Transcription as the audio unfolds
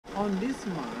on this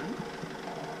one,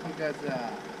 because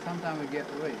sometimes we get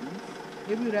rain,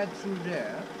 if you ride through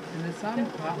there, and the some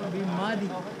part will be muddy.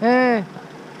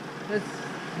 That's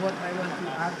what I want to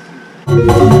ask you.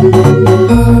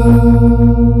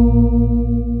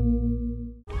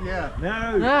 Yeah. No.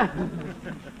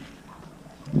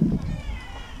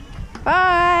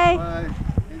 Bye. Bye.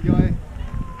 Enjoy.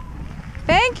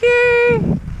 Thank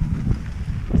you.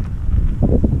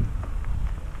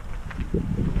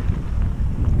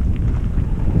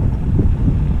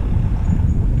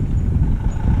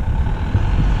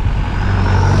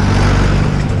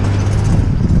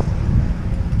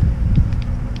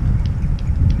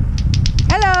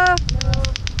 Hello.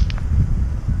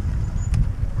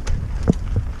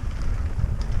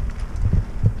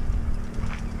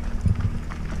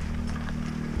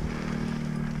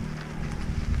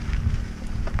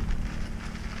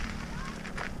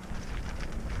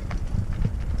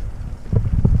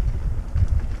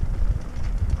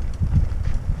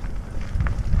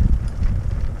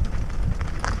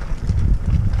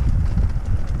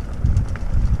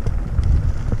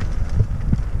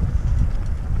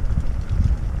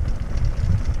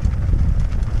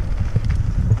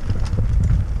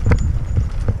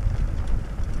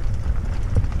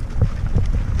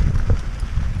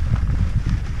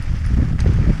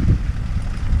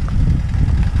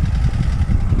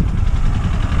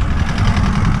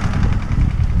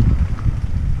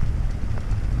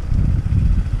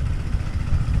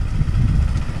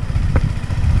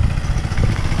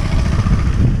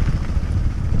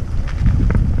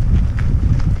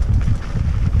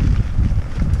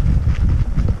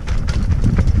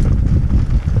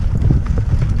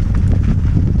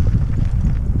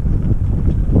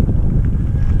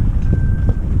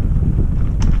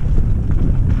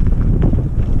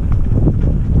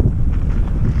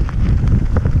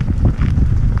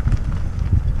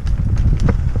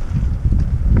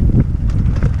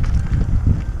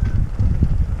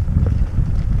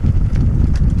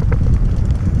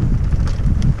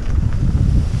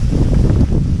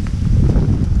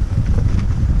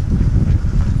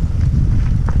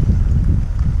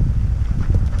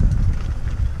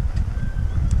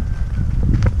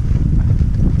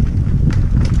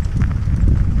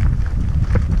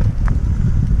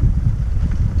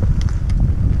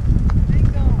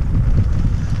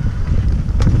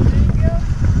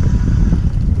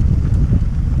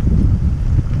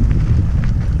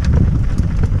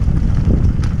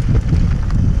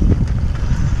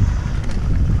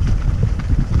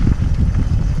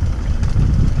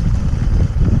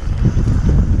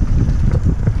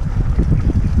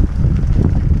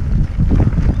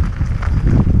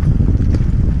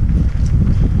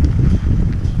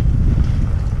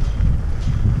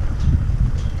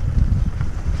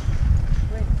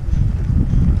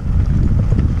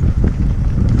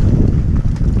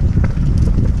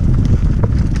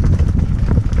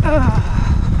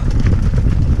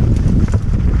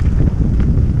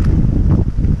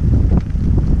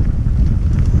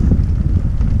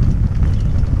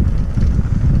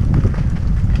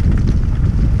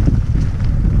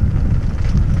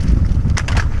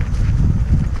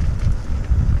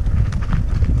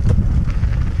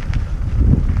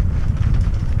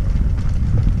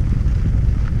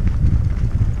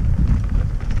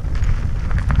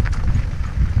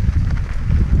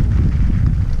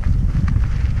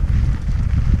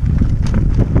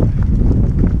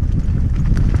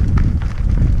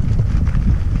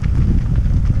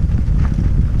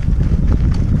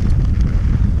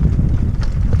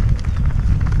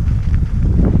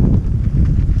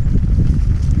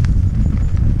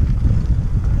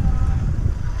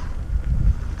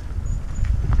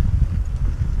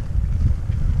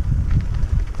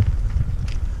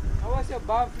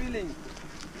 Bum feeling?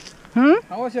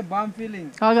 How was your bum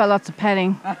feeling? I got lots of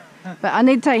padding, but I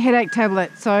need to take headache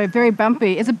tablet, so very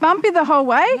bumpy. Is it bumpy the whole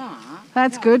way? Nah.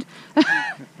 That's good.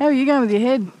 How are you going with your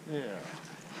head? Yeah.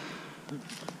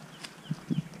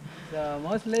 So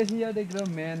most places here they grow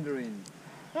mandarin.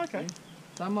 Okay.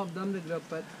 Some of them they grow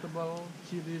vegetables,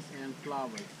 chilies and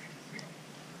flowers.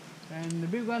 And the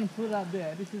big one fruit out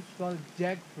there, this is called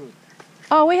jackfruit.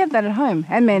 Oh, we have that at home.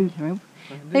 And mandarin.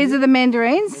 These are the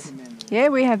mandarins. Yeah,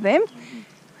 we have them.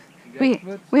 We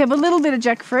have a little bit of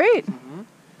jackfruit.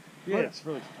 Yeah, it's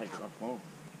really taking off more.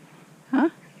 Huh?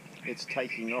 It's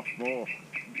taking off more.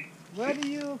 Where do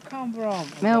you come from?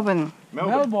 Melbourne.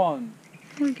 Melbourne.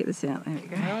 Let me get this out. There we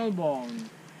go. Melbourne.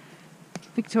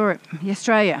 Victoria,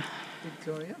 Australia.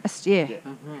 Victoria? Yeah.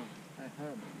 I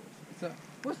heard. So,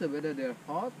 what's the weather there?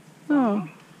 Hot? Oh,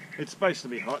 It's supposed to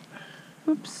be hot.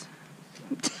 oops.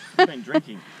 I've been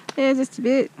drinking. Yeah, just a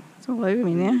bit. It's all over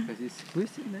me now. Because it's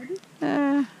squeezing, maybe?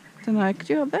 don't know. Could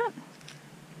you hold that?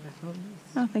 Let's hold this.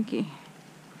 Oh, thank you.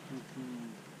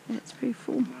 Yeah, it's pretty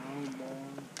full. Now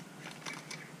born.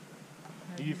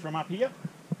 Are you from up here?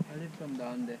 I live from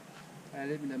down there. I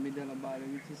live in the middle of Bali,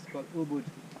 which is called Ubud.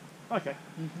 Okay.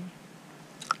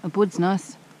 Ubud's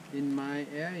nice. In my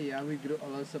area, we grow a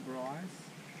lot of rice.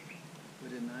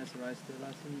 With a nice rice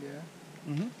terrace in there.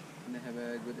 Mm-hmm. And they have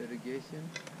a good irrigation.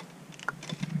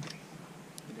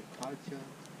 With the culture,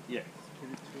 Yeah.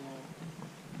 spiritual,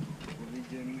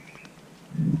 religion,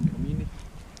 community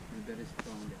is very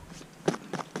strong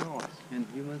there. Nice. And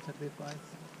human sacrifice.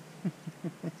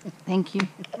 Thank you.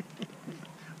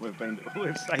 We've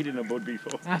stayed in Ubud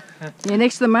before. Yeah,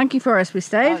 next to the monkey forest we Oh,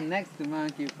 stayed. next to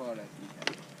monkey forest.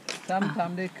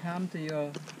 Sometimes they come to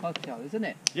your hotel, isn't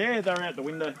it? Yeah, they're out the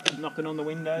window, knocking on the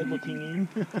window, looking in.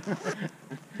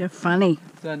 They're funny.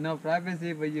 So no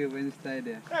privacy for you when you stay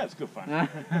there. That's good fun.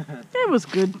 It was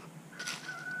good.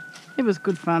 It was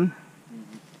good fun.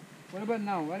 What about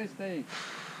now? Where is staying?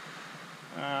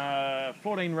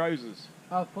 14 roses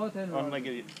Oh, 14 on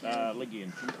roses.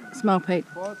 Legion. Smell, Pete.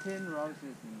 14 roses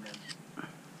in there.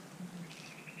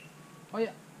 Oh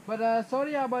yeah, but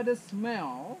sorry about the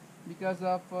smell because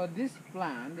of this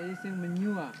plant they using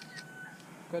manure.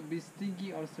 Could be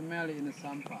stinky or smelly in the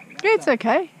some part. Yeah? It's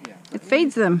okay. Yeah. It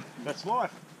feeds them. That's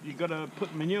life. You've got to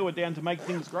put manure down to make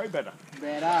things grow better.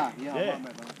 Better, Yeah.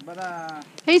 But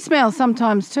He smells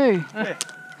sometimes too. Yeah.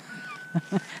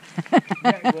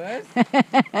 get worse.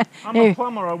 I'm a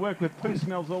plumber. I work with poo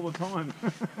smells all the time.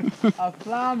 A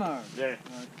plumber. Yeah.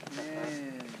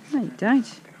 Okay. No, you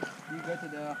don't. You go to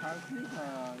the housing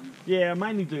or? Yeah, I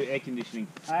mainly do air conditioning,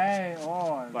 Hey,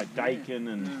 oh. like yeah. Dakin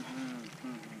and...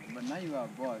 But now you are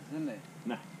boss, isn't it?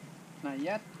 No. Not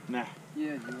yet? Nah,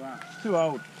 Yes, you are. too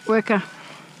old. Worker.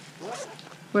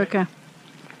 Worker.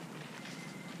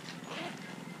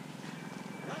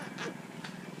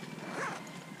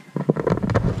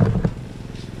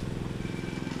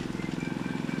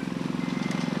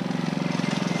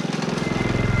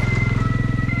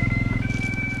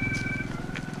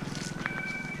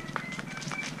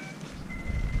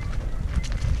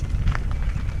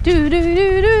 Do do do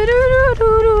do do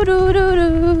do do do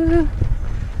do do.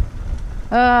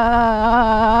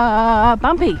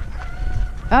 Bumpy.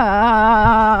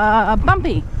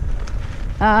 Bumpy.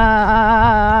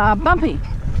 Bumpy.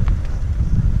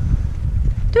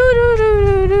 Do do do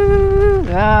do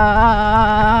do.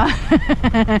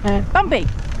 Bumpy.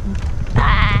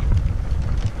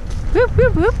 Whoop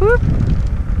whoop whoop whoop.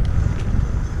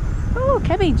 Oh,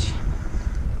 cabbage.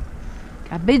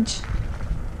 Cabbage.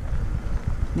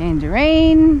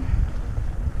 Mandarin.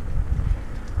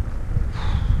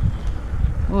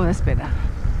 Oh, that's better.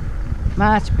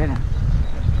 Much better.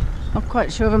 Not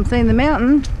quite sure if I'm seeing the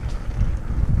mountain.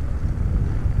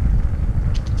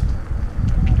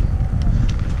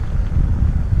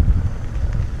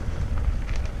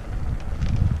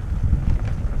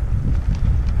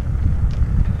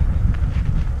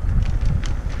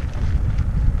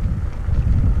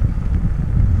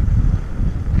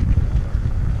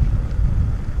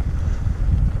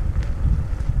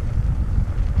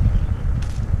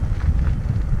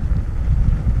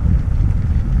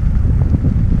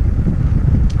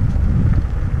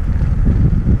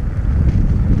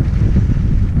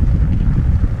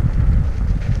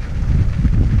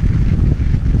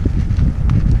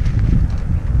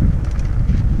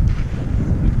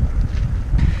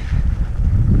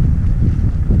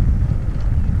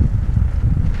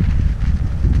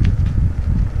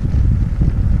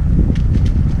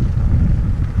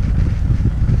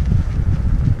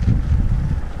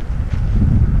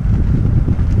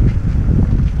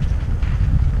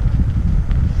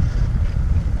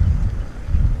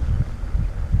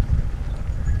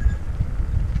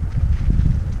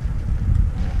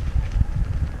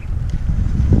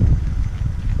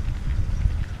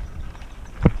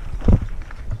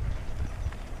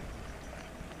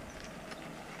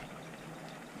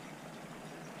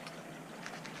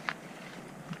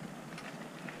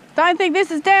 Don't think this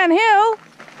is downhill.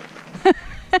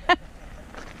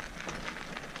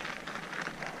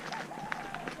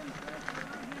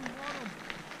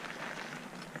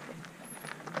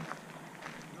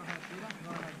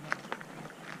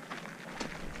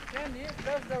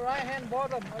 That's the right hand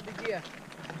bottom of the gear.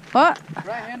 What?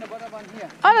 Right hand bottom on here.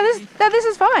 Oh no, this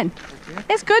is fine. Okay.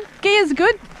 It's good. Gear's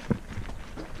good.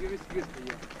 Gear is good for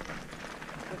you.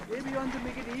 But if you want to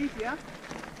make it easier,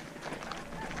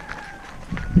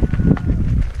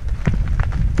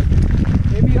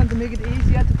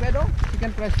 to pedal, you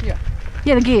can press here.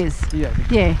 Yeah, the gears. Yeah.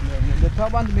 Yeah. The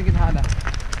top one to make it harder.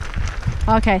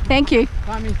 Okay, thank you.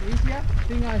 Thumb is easier,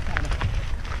 finger is harder.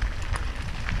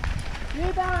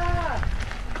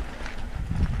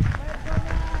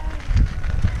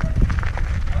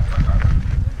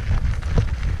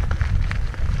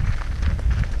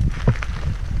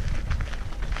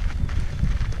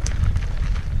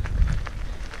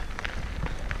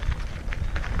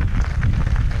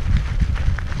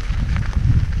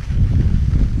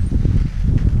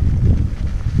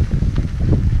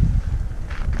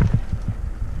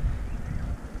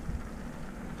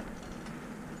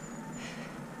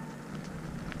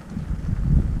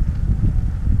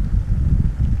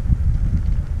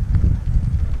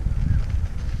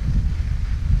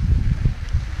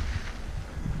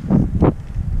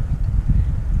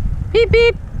 Beep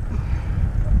beep.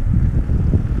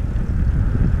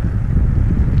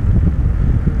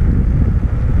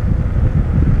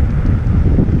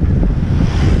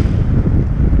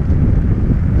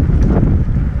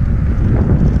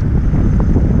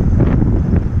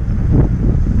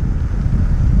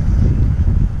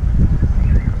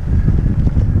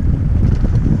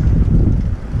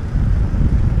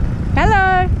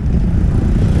 Hello.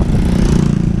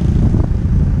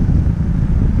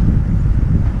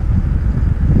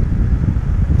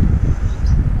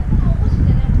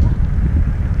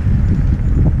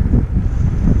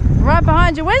 Right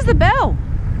behind you. Where's the bell?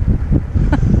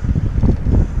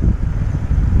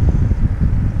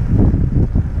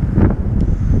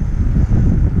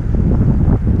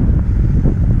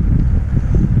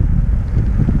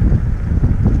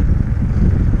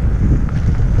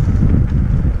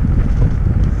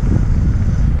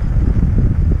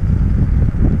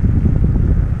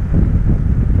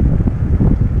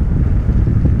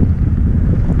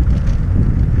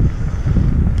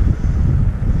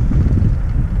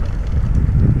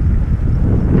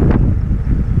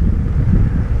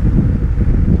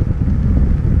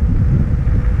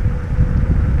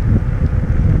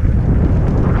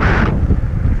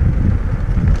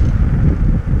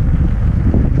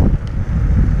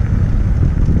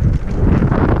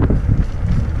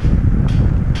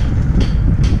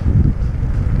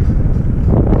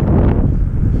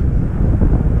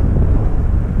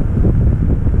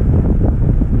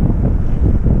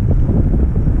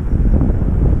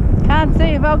 Can't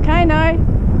see a volcano.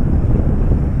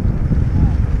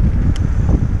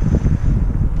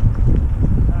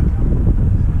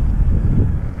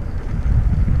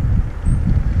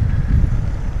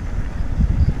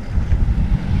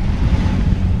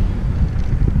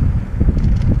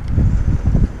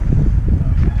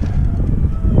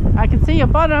 I can see your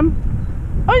bottom.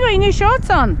 Oh, you got your new shorts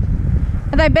on.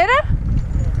 Are they better?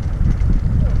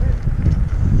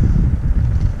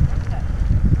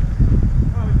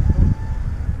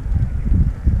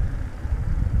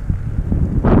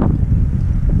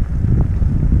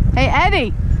 Hey, Addie.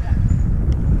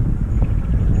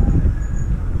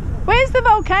 Where's the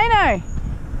volcano?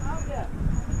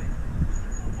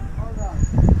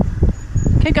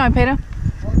 Keep going, Peter.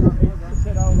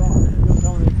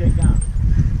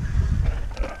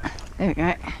 There we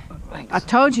go. I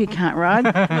told you can't ride.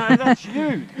 No, that's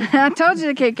you. I told you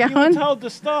to keep You were going. told to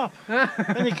stop,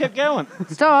 and you kept going.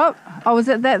 Stop. Oh, was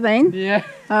it that then? Yeah.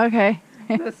 Okay.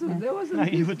 There wasn't. No,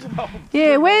 you were told.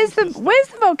 Yeah, where's the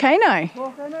volcano?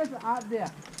 Volcano is out there.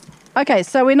 Okay,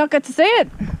 so we're not going to see it.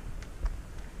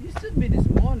 You should be this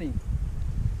morning.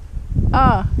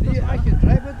 Oh, I can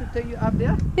drive it to take you up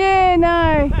there. yeah,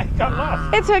 no. Hey, got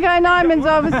lost. It's okay, Nyman's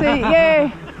obviously,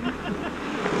 yeah.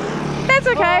 That's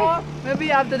okay. Or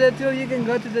maybe after that too, you can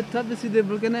go to the top to see the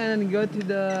volcano and then go to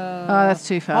the. Oh, that's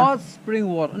too far. Hot spring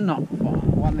water. No, for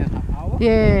 1.5 hours.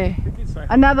 Yeah. He did say,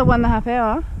 Another 1.5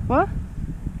 hour. What?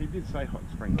 he did say hot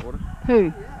spring water. Who?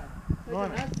 Yeah. There's a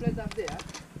nice place up there.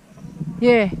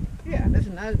 Yeah. Yeah, that's a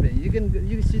nice place. You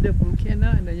can see the volcano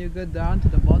and then you go down to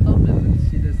the bottom and you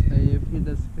see you feel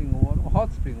the spring water,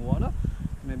 hot spring water.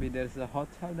 Maybe there's a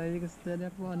hotel that you can stay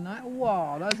there for a night.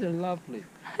 Wow, that's lovely.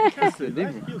 That's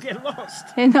different. You'll get lost.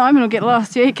 Yeah, Nyman will get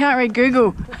lost. Yeah, he can't read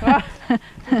Google.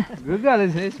 Google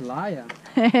is a liar.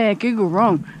 Google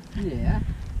wrong. Yeah.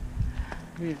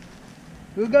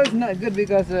 Google is not good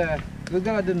because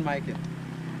Google didn't make it.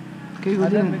 Google I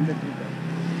don't didn't. make the Google.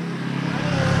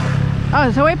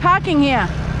 Oh, so we're parking here.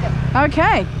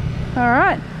 Okay. All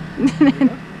right.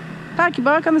 Park your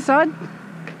bike on the side.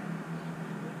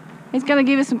 He's going to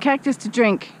give us some cactus to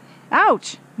drink.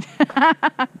 Ouch!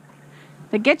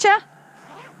 They get ya?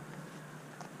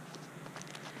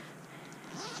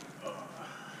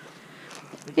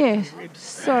 Yeah,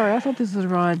 sorry, I thought this was a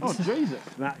ride. Oh, Jesus.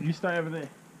 Nah, you stay over there.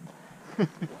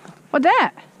 What's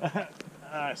that?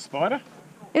 Spider?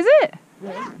 Is it?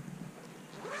 Yeah.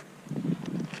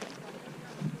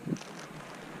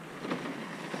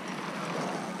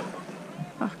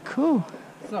 Oh, cool.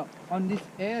 So on this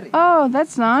area, Oh,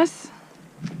 that's nice.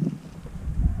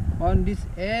 on this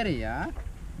area,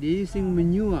 they're using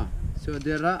manure, so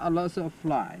there are a lot of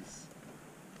flies.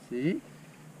 See,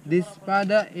 this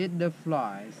spider ate the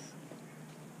flies.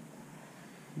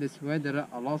 That's why there are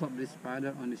a lot of this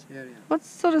spider on this area. What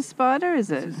sort of spider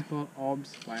is it? This is called orb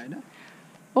spider.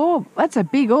 Orb. That's a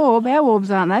big orb. Our orbs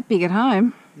aren't that big at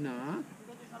home. No,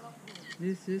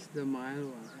 this is the male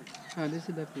one. Ah, this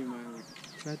is the female one.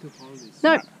 Try to hold this.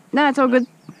 No, no, it's all good.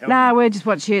 Hell Nah, no. we're just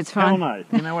watching. It's Hell fine. no.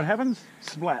 You know what happens?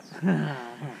 Splat.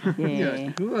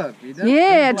 Yeah. Screw up.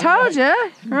 Yeah, I told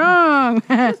you. Wrong.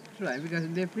 Try because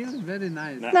they feel very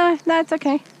nice. No, it's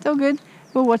okay. It's all good.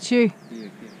 We'll watch you.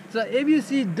 So if you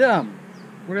see them,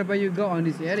 wherever you go on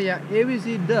this area, if you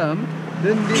see them,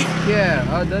 don't be scared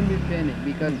or don't be panic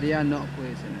because they are not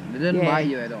poisonous. They don't Yeah. bite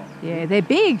you at all. Yeah, they're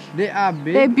big. They are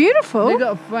big. They're beautiful. They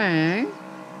got fang,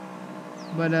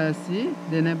 but see,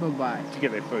 they never bite. To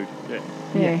get their food. Yeah.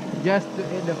 Yeah. Just to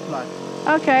eat the flesh.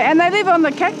 Okay, and they live on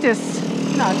the cactus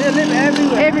No, they live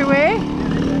everywhere. everywhere.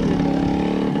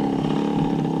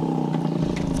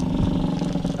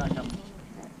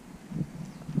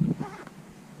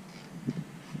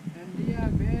 And they are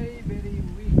very, very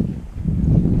weak.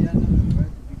 They are not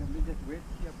birds because they just wait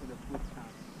here for the food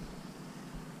time.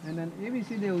 And then if you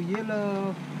see the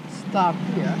yellow stuff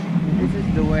here, this is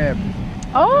the web.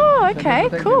 Oh, So okay, they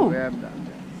protect the cool. web down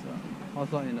there. So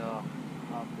also in the up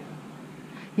there.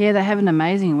 Yeah, they have an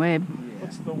amazing web. Yeah.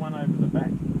 What's the one over the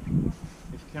back?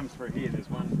 If it comes through here, there's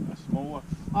one, a smaller.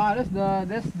 Ah, that's the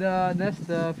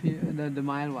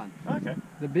male one. Okay.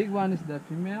 The big one is the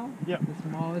female. Yep. The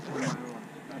smallest is the male one.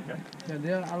 Okay. So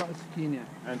they're a lot skinnier.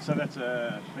 And so that's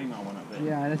a female one up there.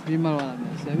 Yeah, that's female one up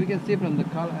there. So we can see from the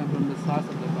color and from the size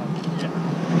of the body. Yeah.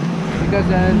 Because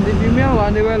the female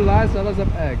one, they will lay a lot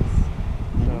of eggs.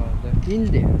 So the in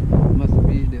there must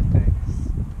be the eggs,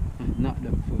 not the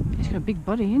food. She's got a big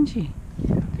body, isn't she?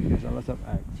 Yeah, because a lot of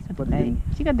eggs.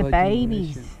 She got the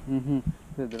babies. Mm-hmm.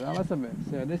 So there are lots of eggs.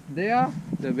 So they are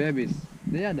the babies.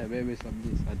 They are the babies of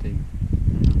this, I think.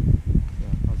 So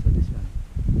also this one.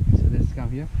 So let's come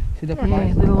here. See the Yeah,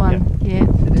 flies? little one. Yeah,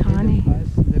 So they tiny. The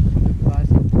flies, they put the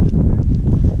flies into the web.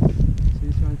 See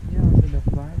this one here, also the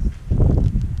flies.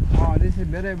 Oh, this is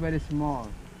very, very small.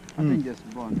 I think just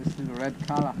born. This is red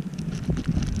color.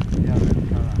 Yeah, red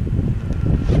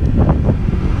color.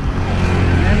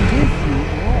 And this is,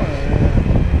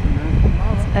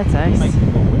 That's ace. Makes it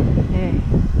more web.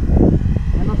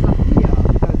 Yeah. and also here,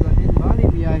 because in Bali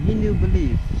we are Hindu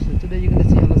belief. So today you're going to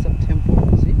see a lot of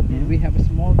temples, see? And we have a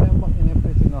small temple in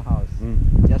every single house,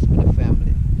 just for the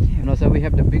family. And also we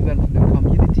have the big one for the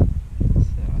community. So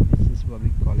this is what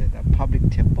we call it, a public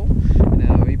temple.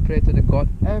 And we pray to the God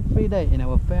every day in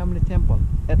our family temple,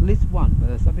 at least one,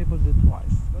 but some people do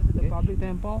twice. Go to the public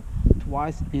temple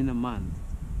twice in a month.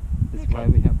 That's why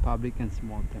we have public and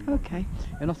small temples. Okay.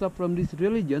 And also from these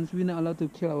religions, we're not allowed to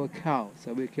kill our cow.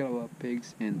 So we kill our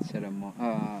pigs and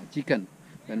chicken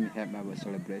when we have our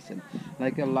celebration.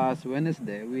 Like last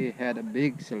Wednesday, we had a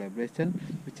big celebration,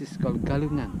 which is called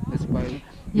Galungan. That's why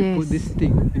we put this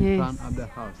thing in front of the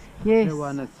house. Yes. They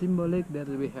want a symbolic that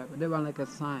we have. They want like a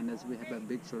sign that we have a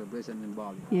big celebration in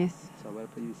Bali. Yes. So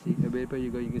wherever you see, wherever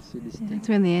you go, you can see this thing. That's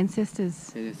when the ancestors.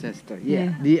 The ancestor,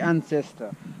 Yeah. the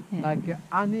ancestor. Yeah. Like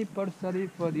anniversary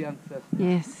for the ancestor.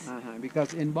 Yes.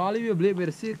 Because in Bali we believe with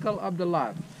the circle of the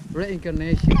life,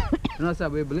 reincarnation, and also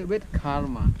we believe with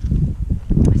karma.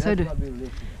 So That's do, what we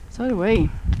believe. so do we.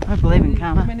 I believe in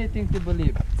karma. Many things to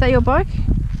believe. Is that your bike?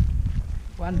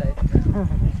 One day.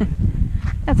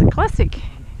 That's a classic.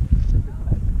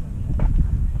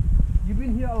 You've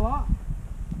been here a lot.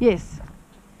 Yes.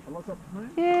 A lot of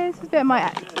time. Yeah, this is about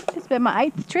my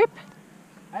 8th trip.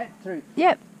 3.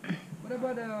 Yep. What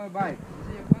about the bike? Is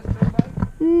it your first time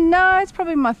bike? No, it's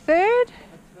probably my 3rd. That's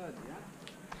good, yeah.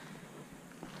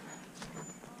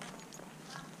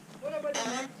 What about the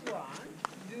next one?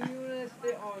 Do you want to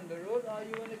stay on the road or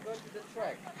you want to go to the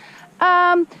track?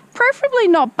 Preferably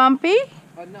not bumpy.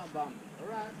 Or not bumpy.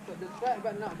 Alright, so the track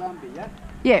but not bumpy, yeah?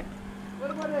 Yep.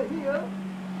 What about the hill?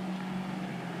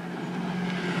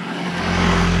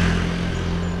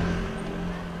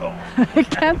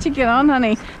 Can't you get on,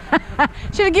 honey?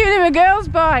 Should have given him a girl's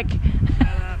bike.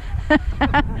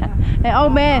 The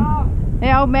old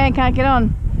man can't get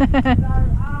on.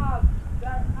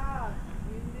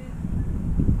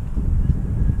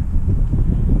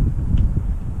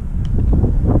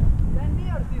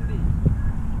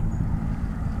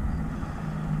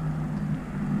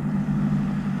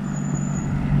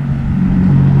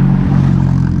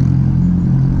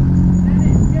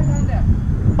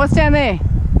 What's down there?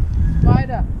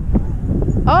 Spider.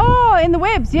 Oh, in the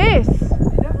webs, yes.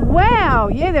 Wow,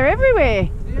 yeah, they're everywhere.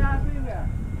 Yeah, everywhere.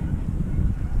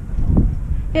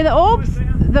 Yeah,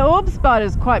 the orb spider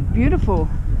is quite beautiful.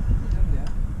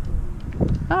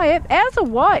 Oh yeah, ours are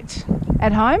white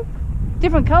at home.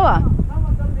 Different colour. Some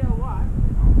of them they are white.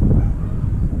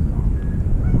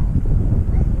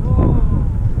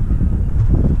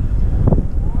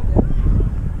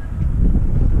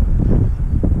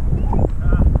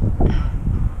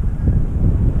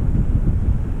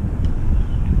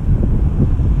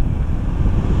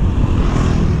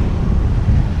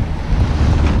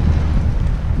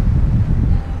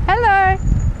 Hello.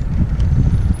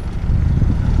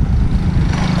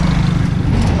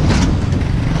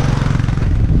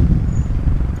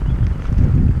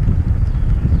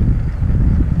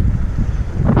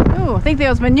 Oh, I think there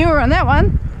was manure on that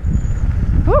one.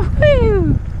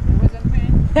 Woohoo! It wasn't me.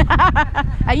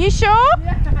 Are you sure?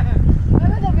 Yeah. A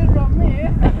little bit from me.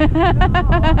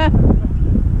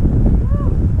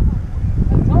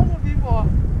 I told you before.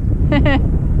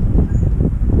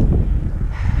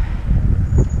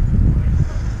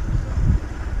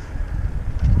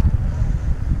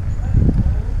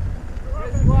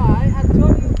 That's why I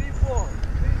told you before.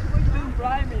 Please don't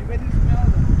fry me when you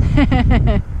smell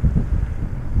them.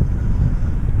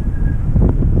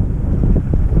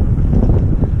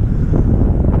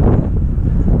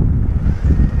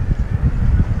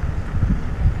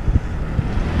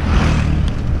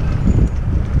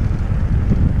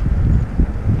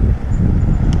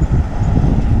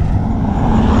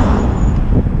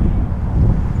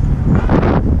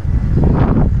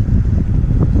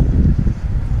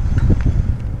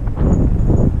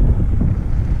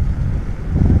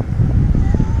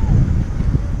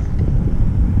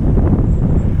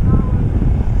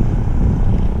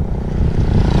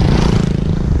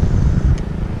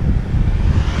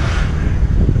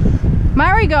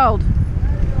 Marigold.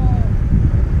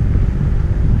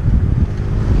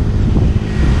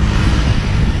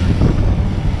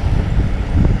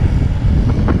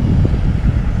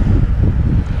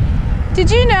 Did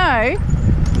you know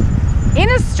in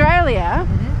Australia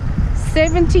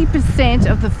 70%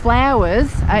 of the flowers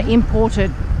are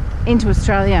imported into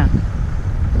Australia?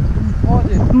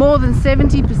 Imported. More than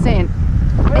 70%.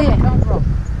 Where does Yeah. it come from?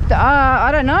 I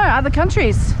don't know, other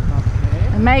countries.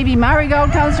 Okay. Maybe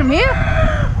marigold comes from here?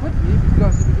 Could be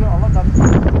because a lot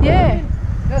of Yeah.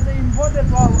 Does the imported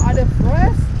flower are they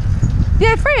fresh?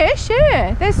 Yeah, fresh,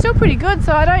 yeah. They're still pretty good,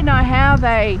 so I don't know how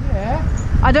they Yeah.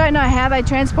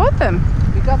 transport them.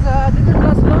 Because it didn't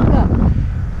last longer.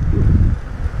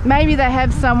 Maybe they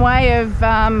have some way of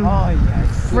Oh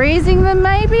yes. freezing them,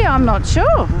 maybe? I'm not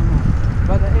sure.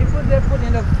 But if they put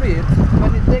in the fridge,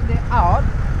 when you take them out,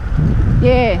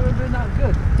 Yeah, it will be not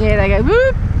good. yeah, they go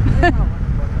whoop.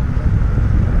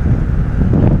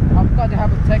 Of course, they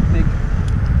have a technique.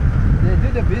 They do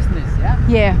the business, yeah.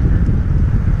 Yeah.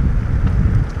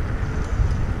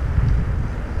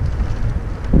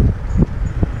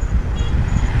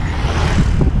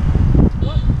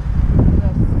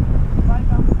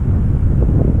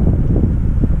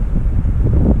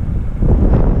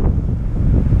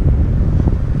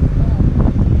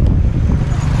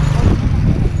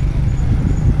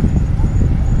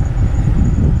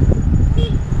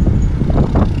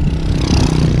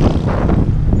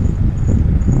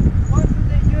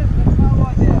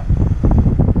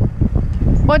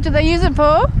 What do they use it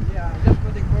for? Yeah, just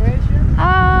for decoration.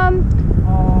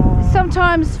 Or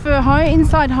Sometimes for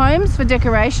inside homes for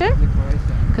decoration, decoration.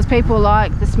 because people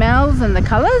like the smells and the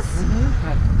colours.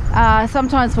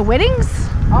 Sometimes for weddings,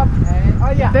 Okay.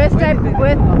 Oh yeah.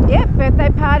 birthday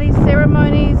parties,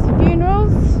 ceremonies,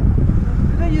 funerals.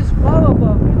 Do they use flower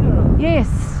for funeral? Yes,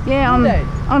 yeah, Do they?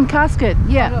 on casket,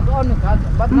 yeah. On the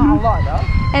casket, but not a lot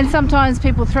though. And sometimes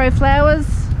people throw flowers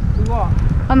To what?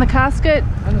 on the casket.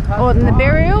 On the casket. Or in the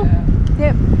burial.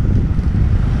 Yeah. Yep.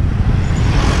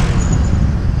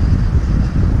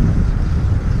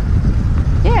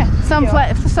 Yeah,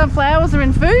 some flowers are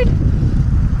in food.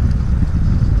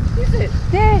 Is it?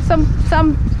 Yeah,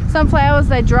 some flowers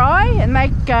they dry and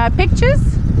make pictures.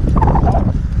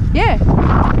 Yeah.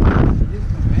 We use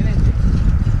for many things.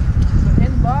 So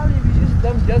in Bali, we use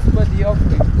them just for the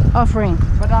offering. Offering.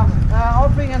 But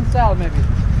offering and sell maybe.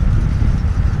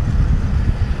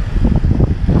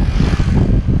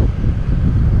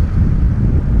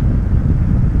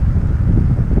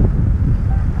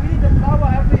 We need the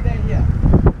flower every day here.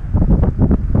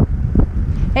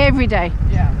 Every day.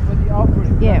 Yeah, for the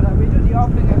offering. Yeah. We do the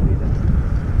offering every day.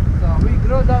 So we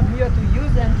grow them here to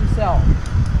use and to sell.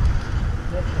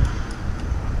 That's it.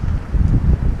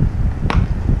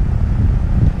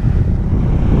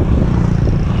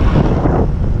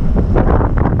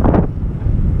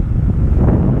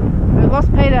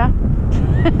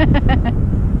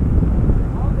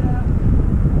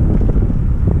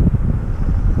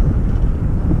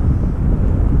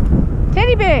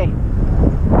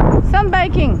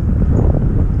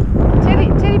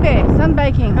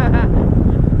 taking?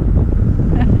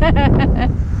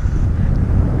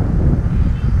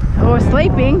 Or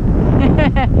sleeping.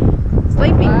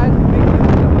 Sleeping.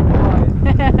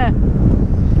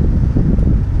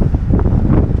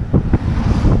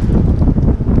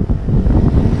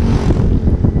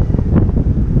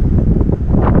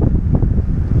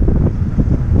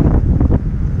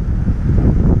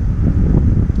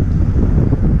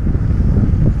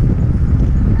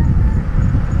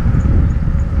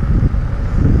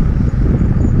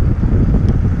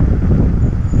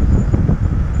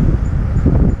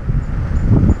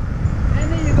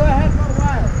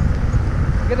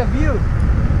 Get a view.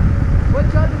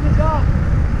 Watch out with the dog.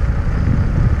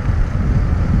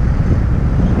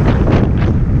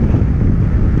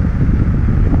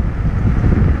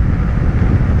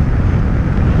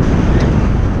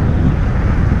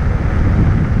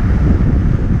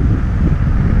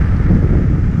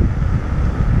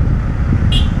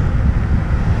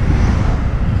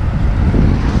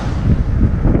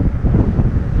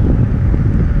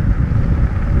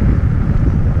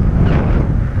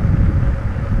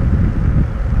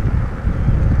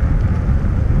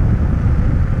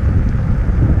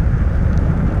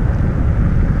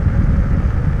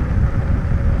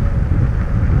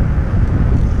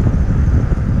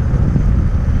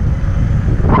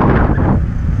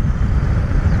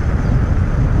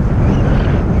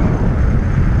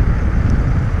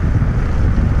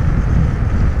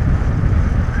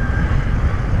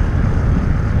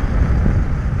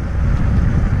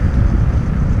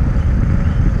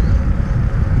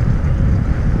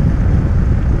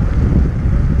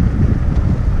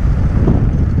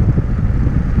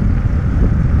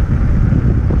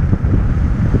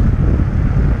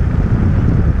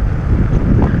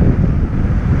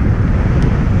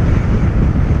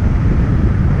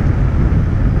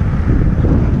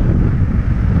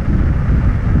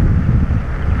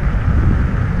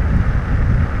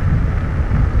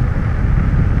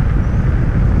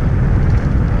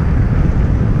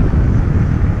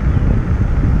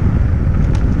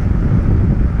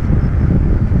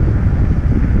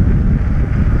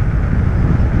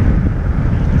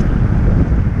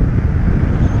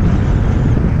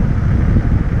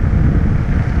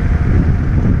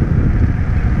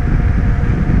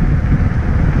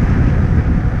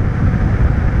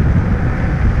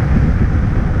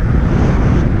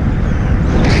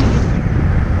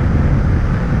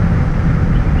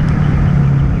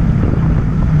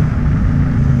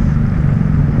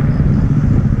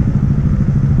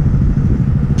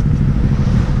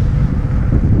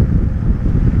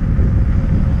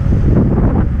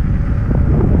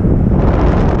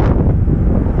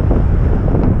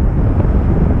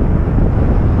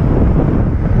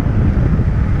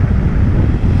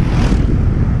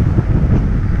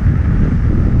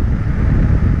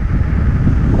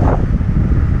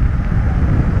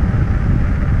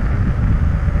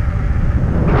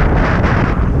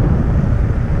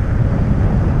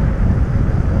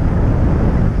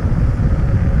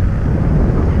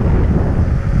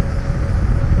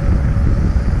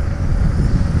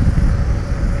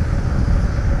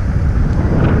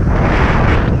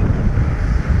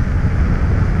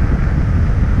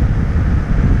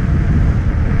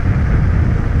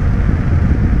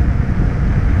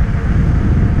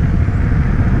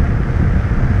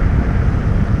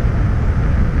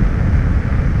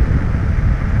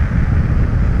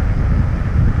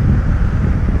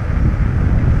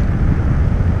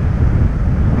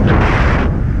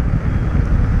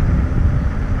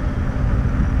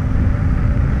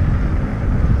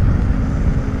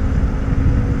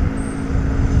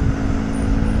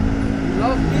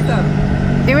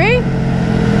 Do we?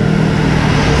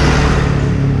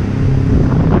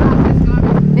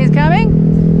 He's coming?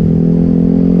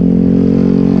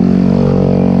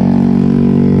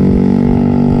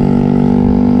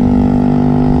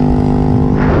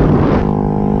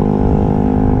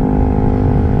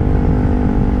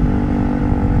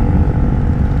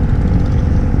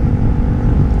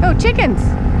 Oh, chickens.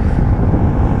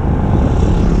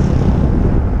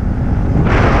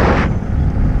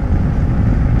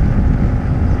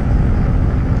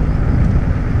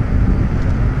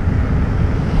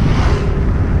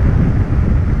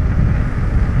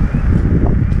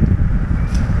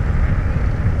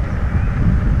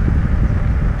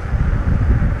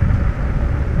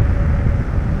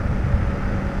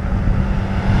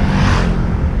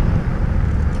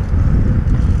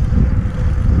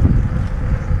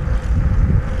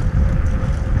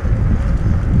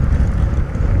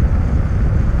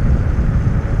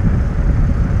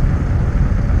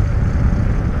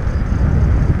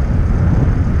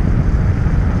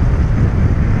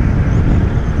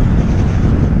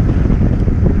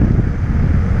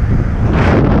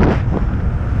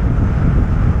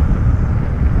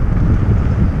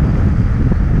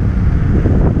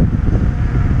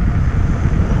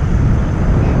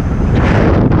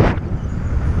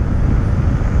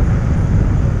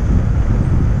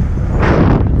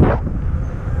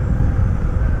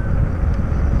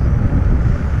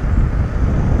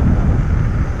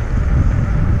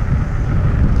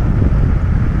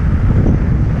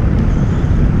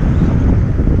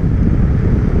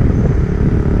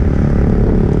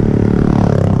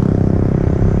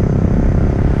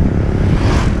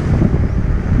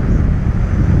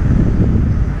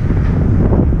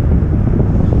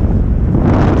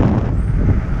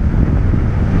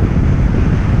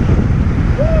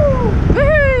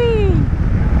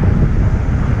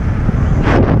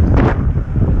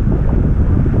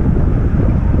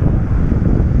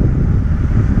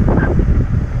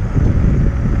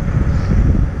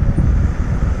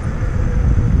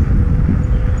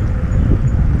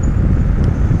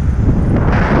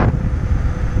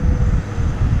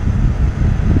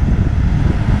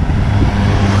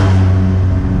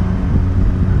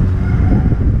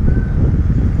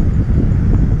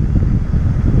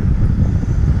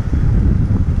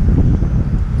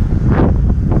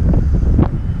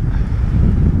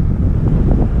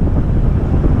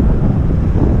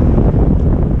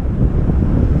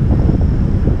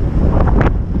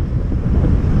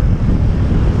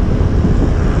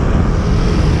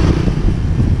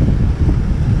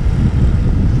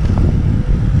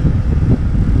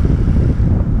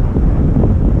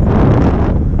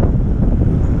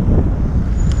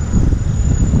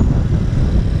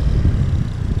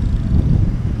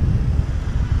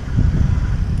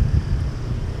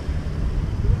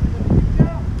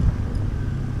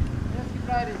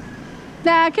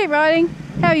 Nah, keep riding.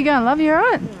 How are you going, love? You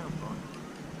alright? Yeah, I'm fine.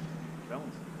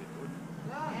 Balance is a bit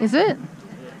good. Is it?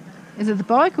 Is it the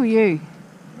bike or you?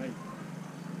 Me. Do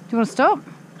you want to stop?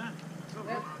 That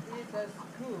is a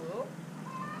school.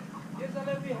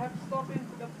 Usually we have stopped in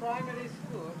the primary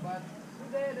school, but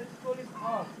today the school is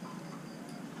off.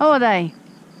 Holiday.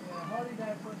 Yeah,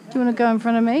 holiday for Do you want to go in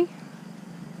front of me?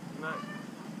 No,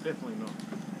 definitely not.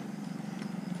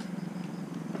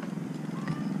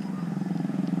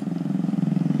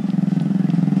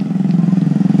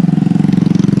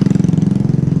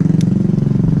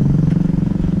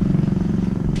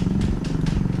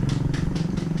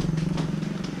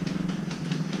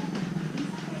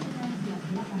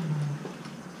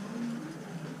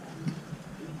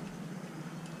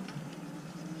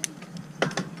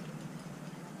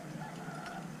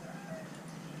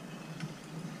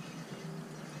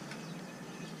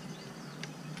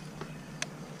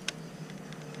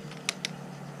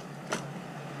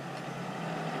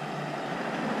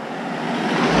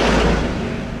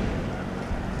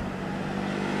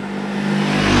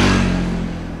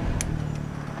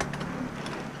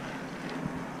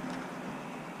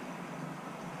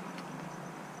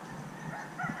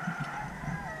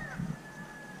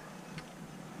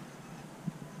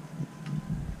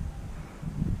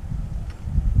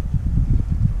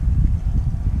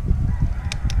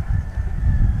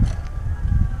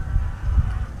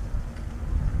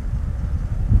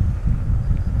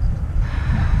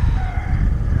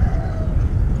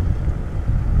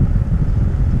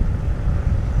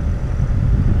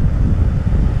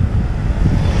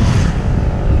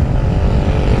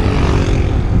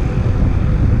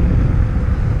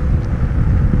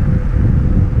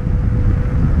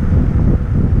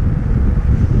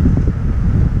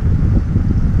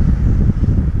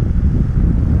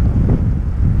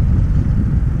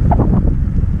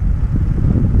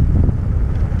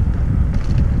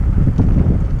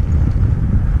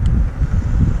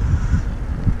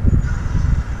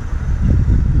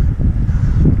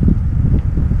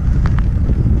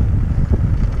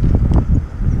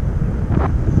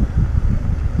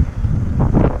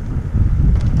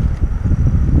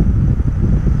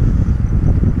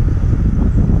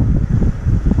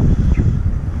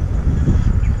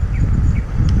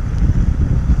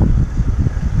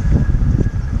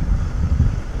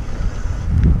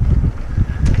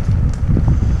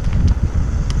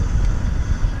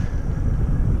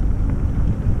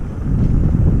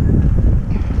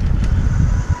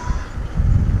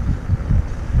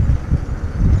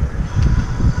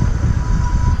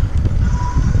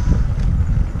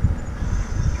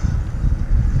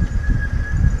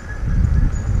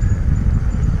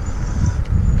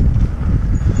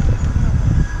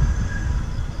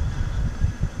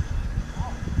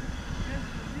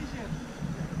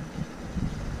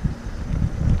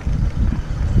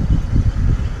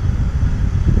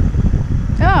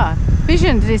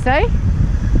 Vision, did he say?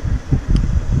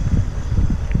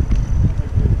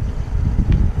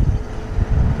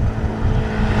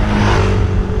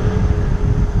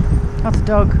 That's a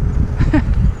dog.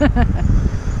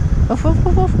 Woof, woof,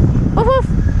 woof, woof. Woof, woof.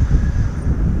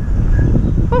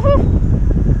 Woof, woof.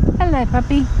 Hello,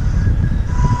 puppy.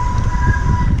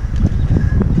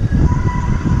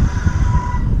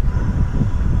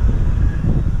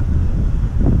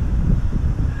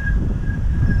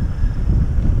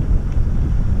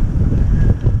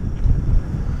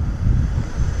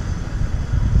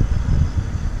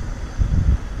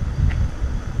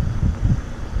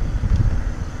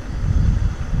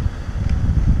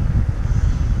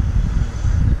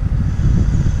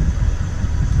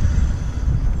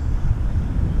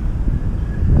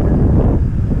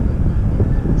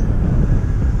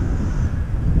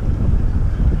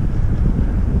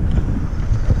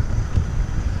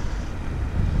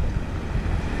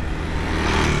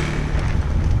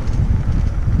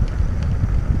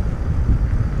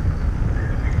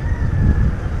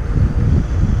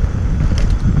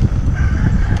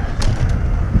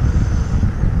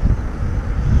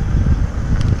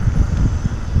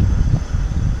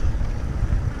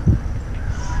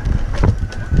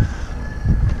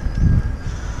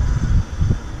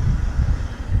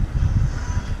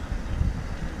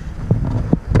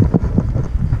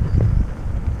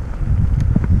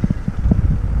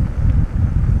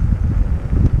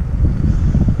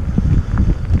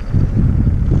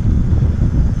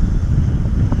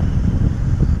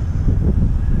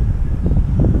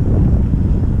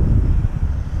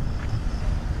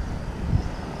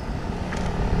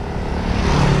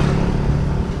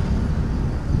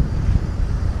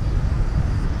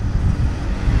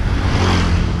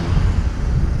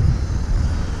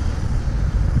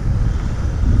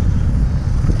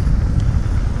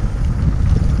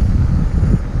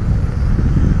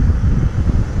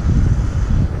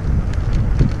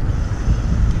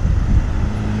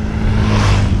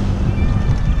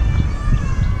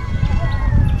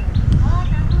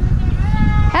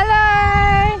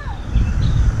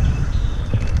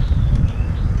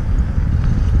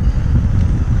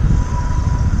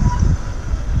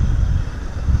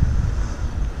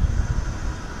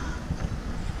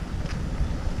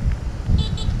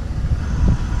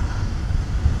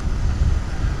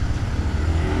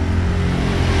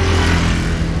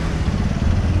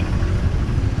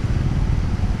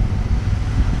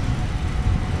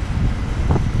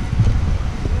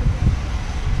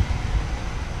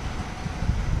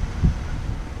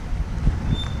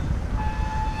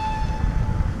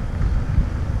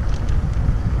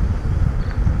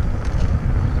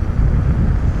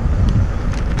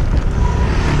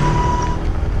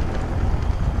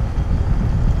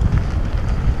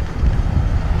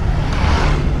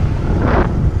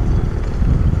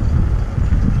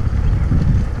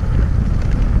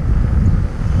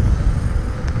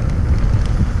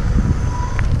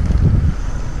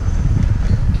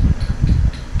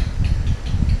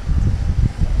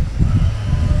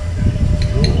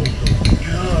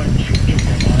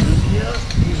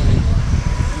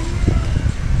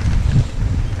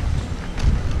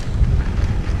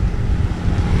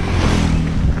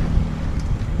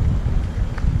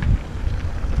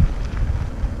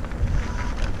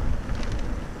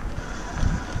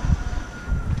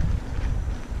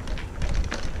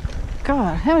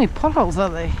 God, how many potholes are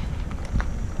there?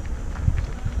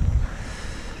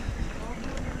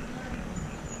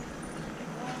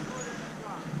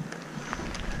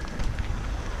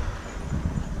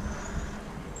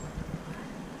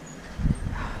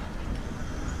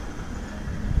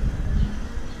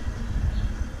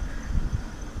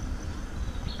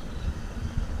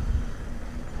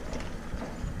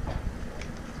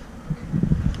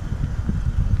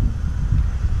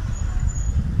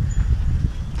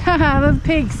 Haha, the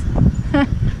pigs.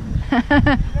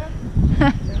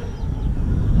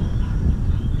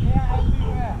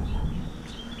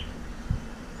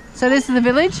 So this is the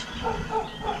village?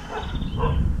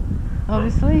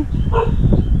 Obviously.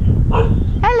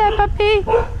 Hello, puppy.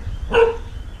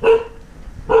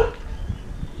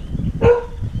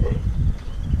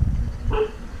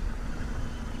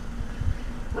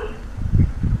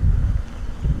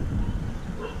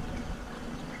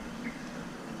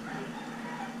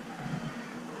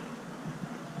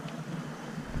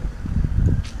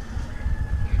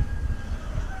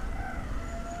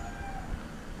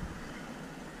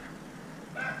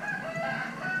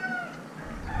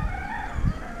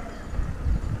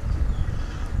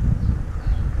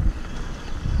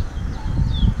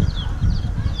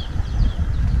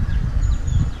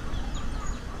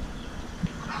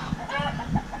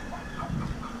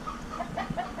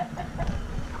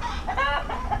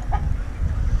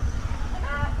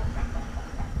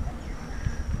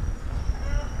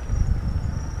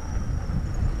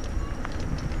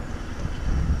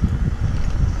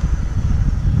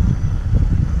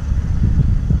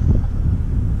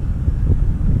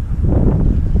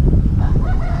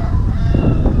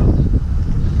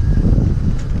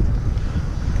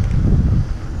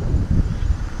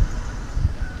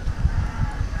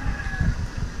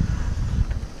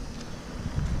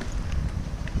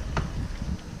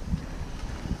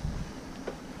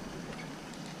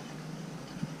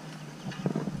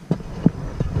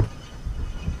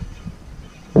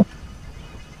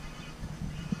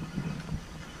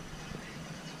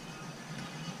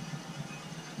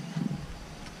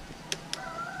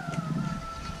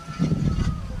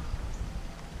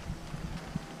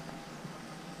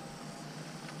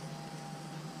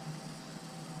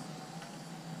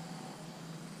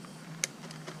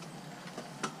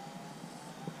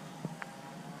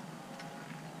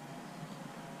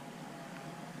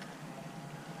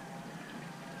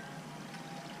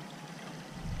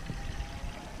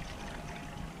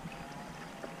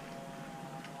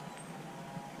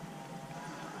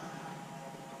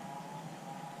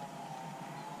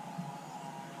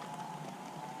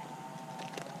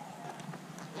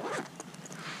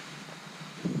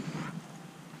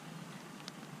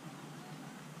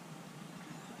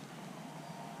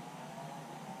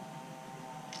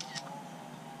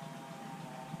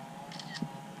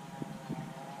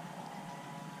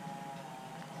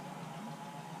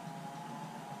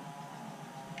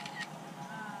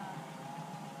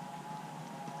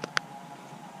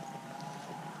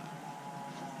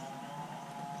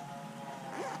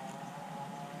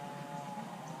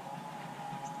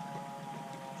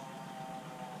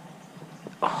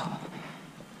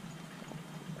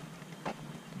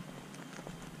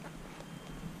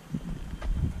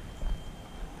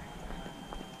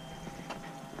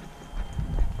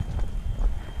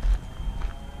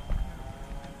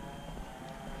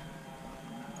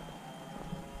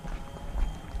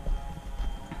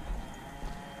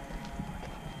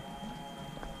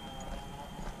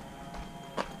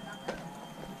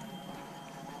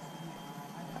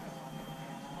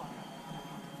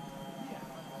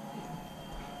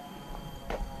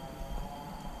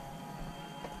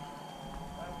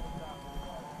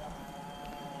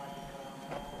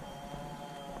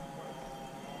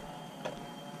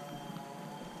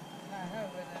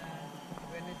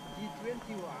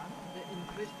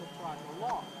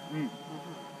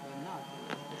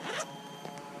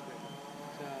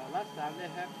 Last time they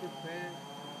have to pay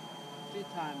 3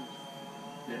 times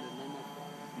the normal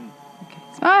price. Okay.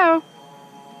 Smile.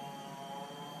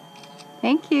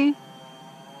 Thank you.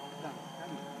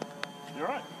 You're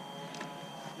right.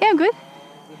 Yeah, I'm good.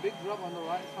 The big drop on the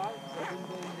right side, so don't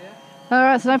go in there. All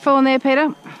right, so don't fall in there,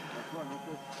 Peter.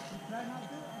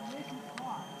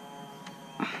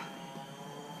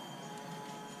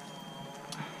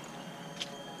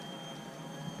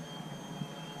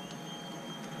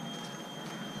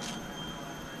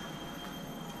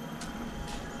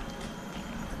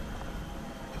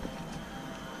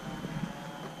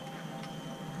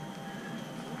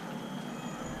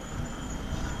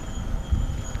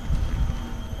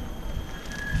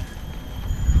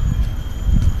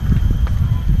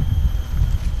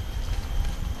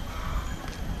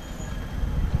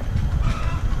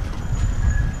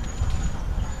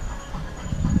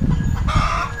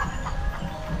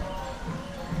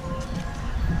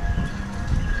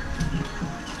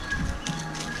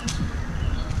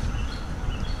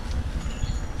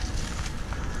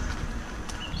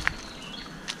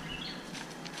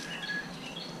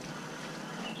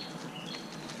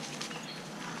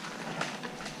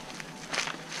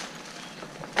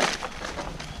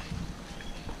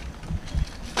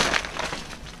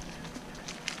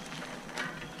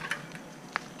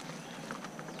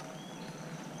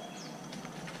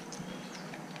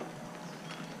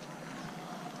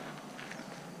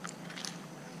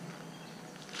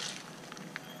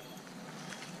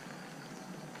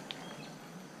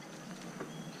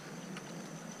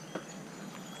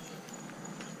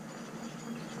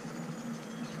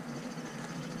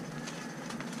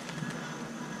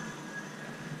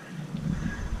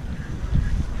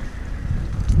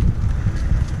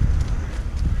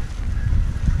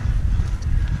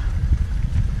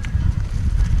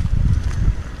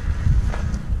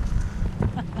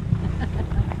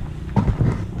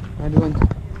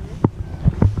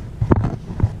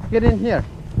 Get in here.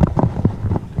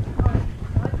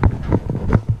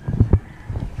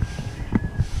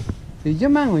 Di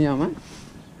jam mang ya, Mak?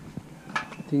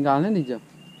 Tinggalnya di jam.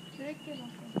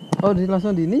 Oh, di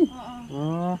langsung di ini?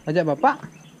 Oh, ajak bapak?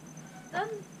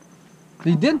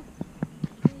 Lidin?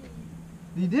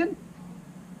 Lidin?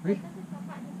 Wih.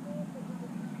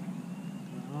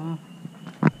 Oh.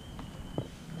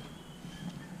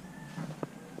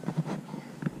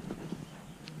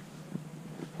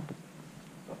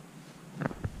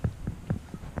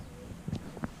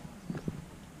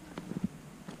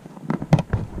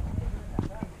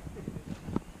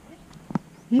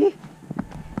 Ih.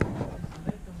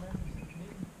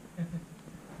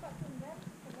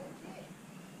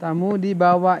 Tamu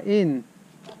dibawain.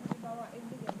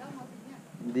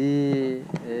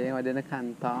 Ada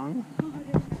kantong.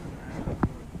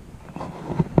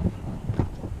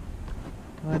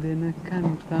 Ada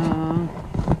kantong.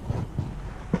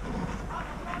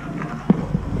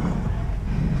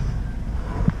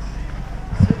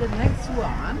 So the next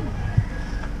one,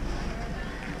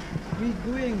 we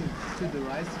going to the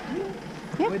rice field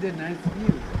with a nice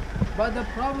view. But the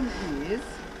problem is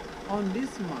on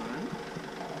this one,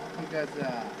 because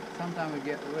sometimes we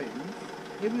get rains.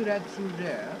 If you ride through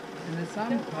there, and the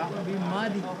some part will be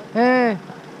muddy.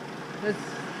 That's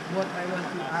what I want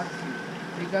to ask you.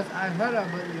 Because I heard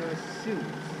about your shoes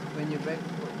when you're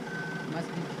barefoot. Must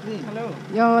be clean. Hello.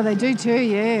 Oh, they do too,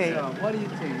 yeah. So what do you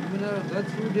think? You wanna go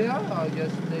through there or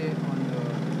just stay on the...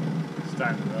 Stay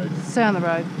on the road. Stay on the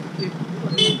road.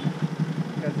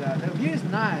 Because the view is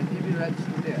nice if you ride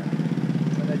through there.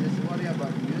 But I just worry about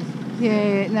views.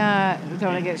 Yeah, nah, we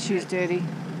don't want to get shoes dirty.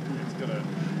 It's got a...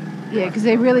 Yeah, because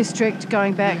they're really strict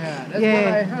going back. Yeah, that's what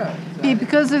I heard. So Yeah,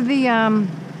 because of the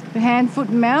hand, foot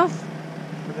and mouth,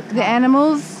 the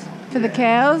animals, for the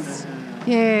cows.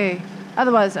 Yeah.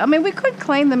 Otherwise, I mean, we could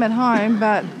clean them at home,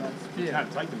 but... You can't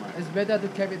take them out. It's better to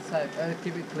keep it safe,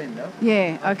 keep it clean though.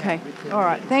 Yeah, okay. All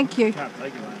right, thank you. You can't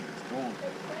take them out. It's gone.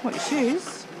 What,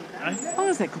 shoes? Eh? As long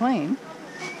as they're clean.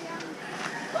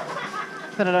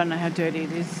 But I don't know how dirty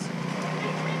it is.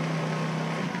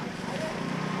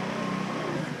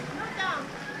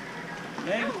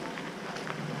 Meg?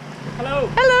 Hello.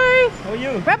 Hello. How are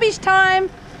you? Rubbish time.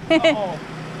 Oh,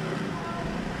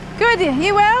 Good.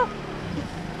 You well?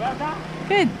 well done.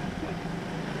 Good.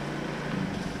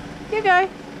 You go.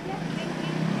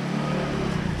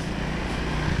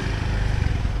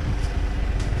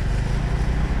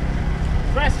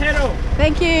 Fresh hero.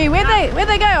 Thank you. Where'd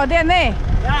they go? Oh, down there.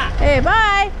 Yeah. Hey,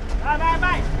 bye. Bye, bye,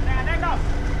 bye.